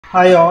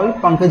Hi all,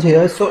 Pankaj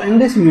here. So in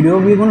this video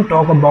we're going to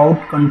talk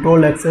about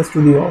control access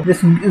to the org.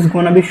 This is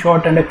going to be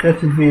short and a crisp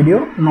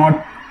video,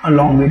 not a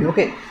long video.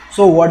 Okay,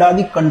 so what are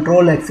the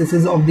control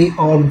accesses of the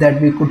org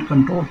that we could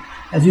control?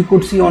 As you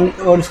could see on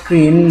your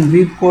screen,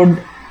 we could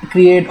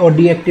create or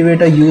deactivate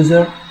a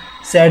user,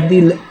 set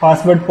the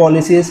password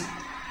policies,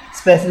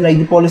 like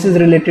the policies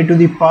related to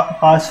the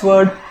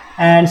password,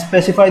 and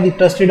specify the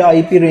trusted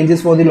IP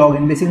ranges for the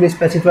login. Basically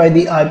specify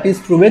the IPs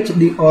through which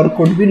the org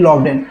could be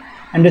logged in,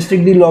 and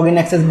restrict the login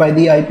access by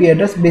the IP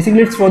address.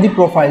 Basically it's for the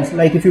profiles,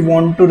 like if you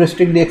want to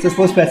restrict the access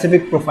for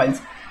specific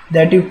profiles,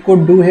 that you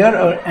could do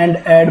here, and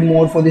add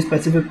more for the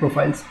specific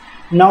profiles.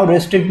 Now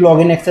restrict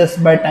login access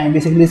by time.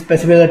 Basically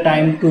specify the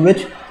time to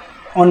which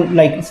on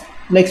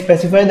like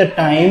specify the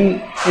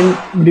time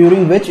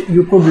during which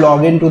you could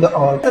log into the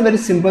org. It's a very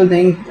simple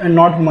thing and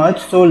not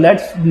much. So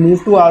let's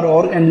move to our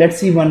org and let's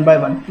see one by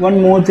one.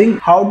 One more thing,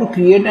 how to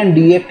create and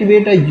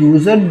deactivate a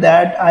user,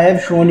 that I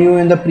have shown you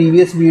in the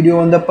previous video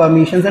on the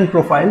permissions and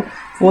profile.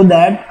 For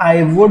that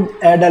I would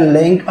add a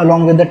link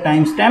along with the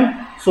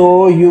timestamp,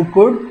 so you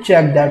could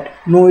check that,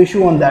 no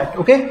issue on that.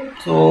 Okay,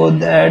 so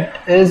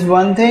that is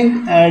one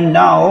thing. And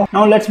now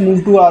let's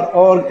move to our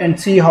org and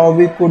see how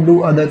we could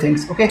do other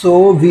things. Okay,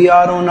 so we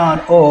are on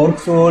our org,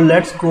 so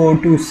let's go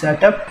to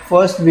setup.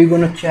 First we're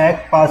going to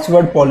check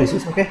password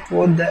policies. Okay,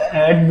 for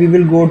that we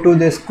will go to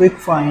this quick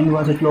find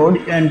once it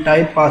load and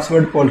type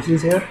password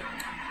policies here.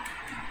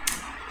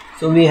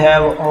 So we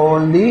have all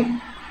the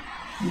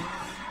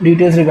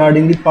details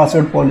regarding the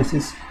password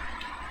policies.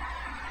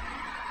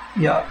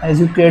 Yeah, as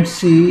you could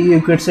see,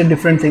 you could say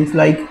different things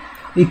like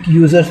the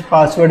user's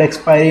password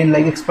expiry,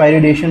 like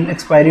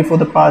expiry for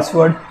the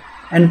password,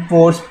 and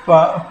force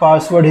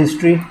password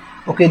history.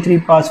 Okay,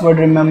 3 password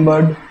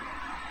remembered.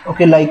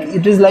 Okay, like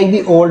it is like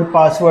the old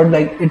password,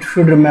 like it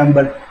should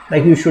remember,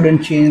 like you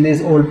shouldn't change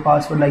this old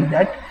password like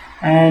that.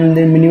 And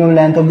the minimum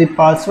length of the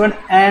password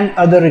and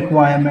other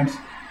requirements.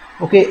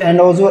 Okay,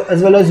 and also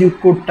as well as you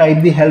could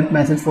type the help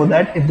message for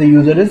that if the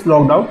user is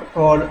logged out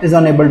or is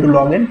unable to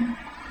log in.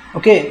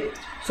 Okay,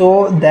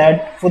 so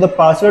that for the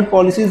password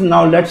policies.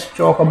 Now let's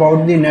talk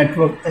about the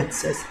network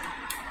access.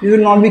 We will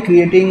not be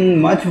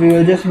creating much, we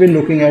will just be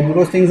looking at,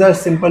 because things are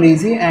simple,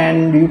 easy,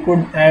 and you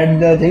could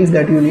add the things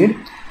that you need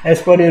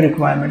as per your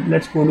requirement.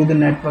 Let's go to the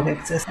network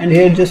access, and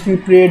here just you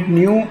create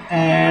new,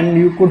 and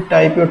you could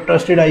type your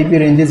trusted IP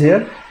ranges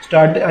here,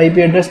 start IP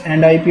address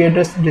and IP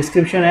address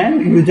description,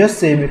 and you just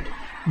save it.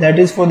 That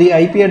is for the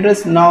IP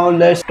address. Now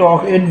let's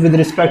talk it with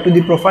respect to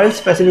the profiles,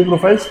 specific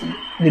profiles,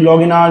 the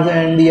login hours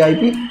and the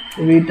IP.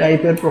 So we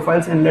type here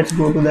profiles and let's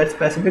go to that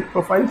specific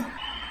profile.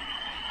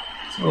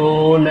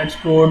 So let's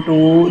go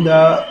to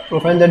the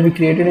profile that we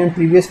created in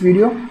previous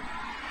video,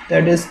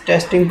 that is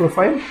testing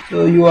profile.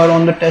 So you are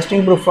on the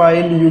testing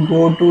profile, you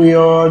go to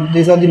your,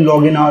 these are the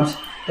login hours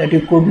that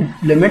you could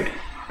limit.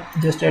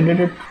 Just edit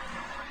it.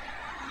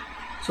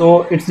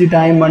 So it's the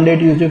time Monday,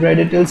 Tuesday,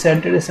 Friday till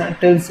Saturday,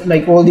 till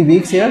like all the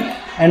weeks here,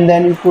 and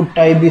then you could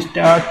type the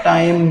start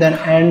time, then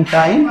end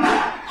time.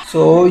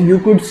 So you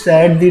could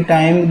set the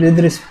time with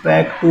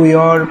respect to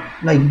your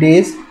like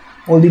days,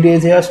 all the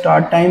days here,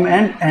 start time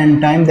and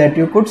end time that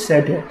you could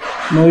set here,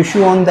 no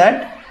issue on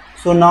that.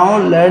 So now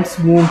let's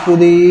move to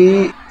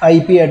the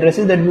IP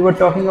addresses that we were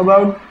talking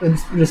about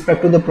with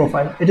respect to the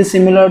profile. It is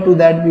similar to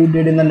that we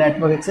did in the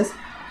network access.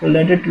 So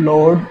let it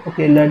load.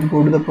 Okay, let's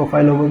go to the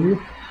profile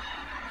overview.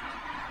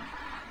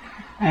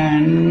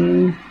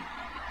 And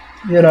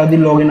here are the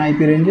login IP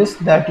ranges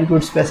that you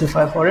could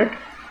specify for it.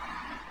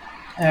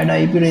 Add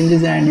IP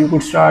ranges, and you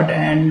could start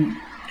and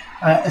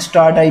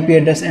start IP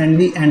address and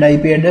the end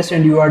IP address,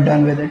 and you are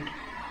done with it.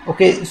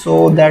 Okay,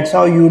 so that's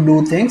how you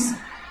do things.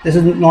 This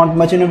is not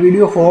much in a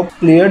video, hope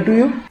clear to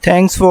you.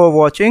 Thanks for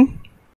watching.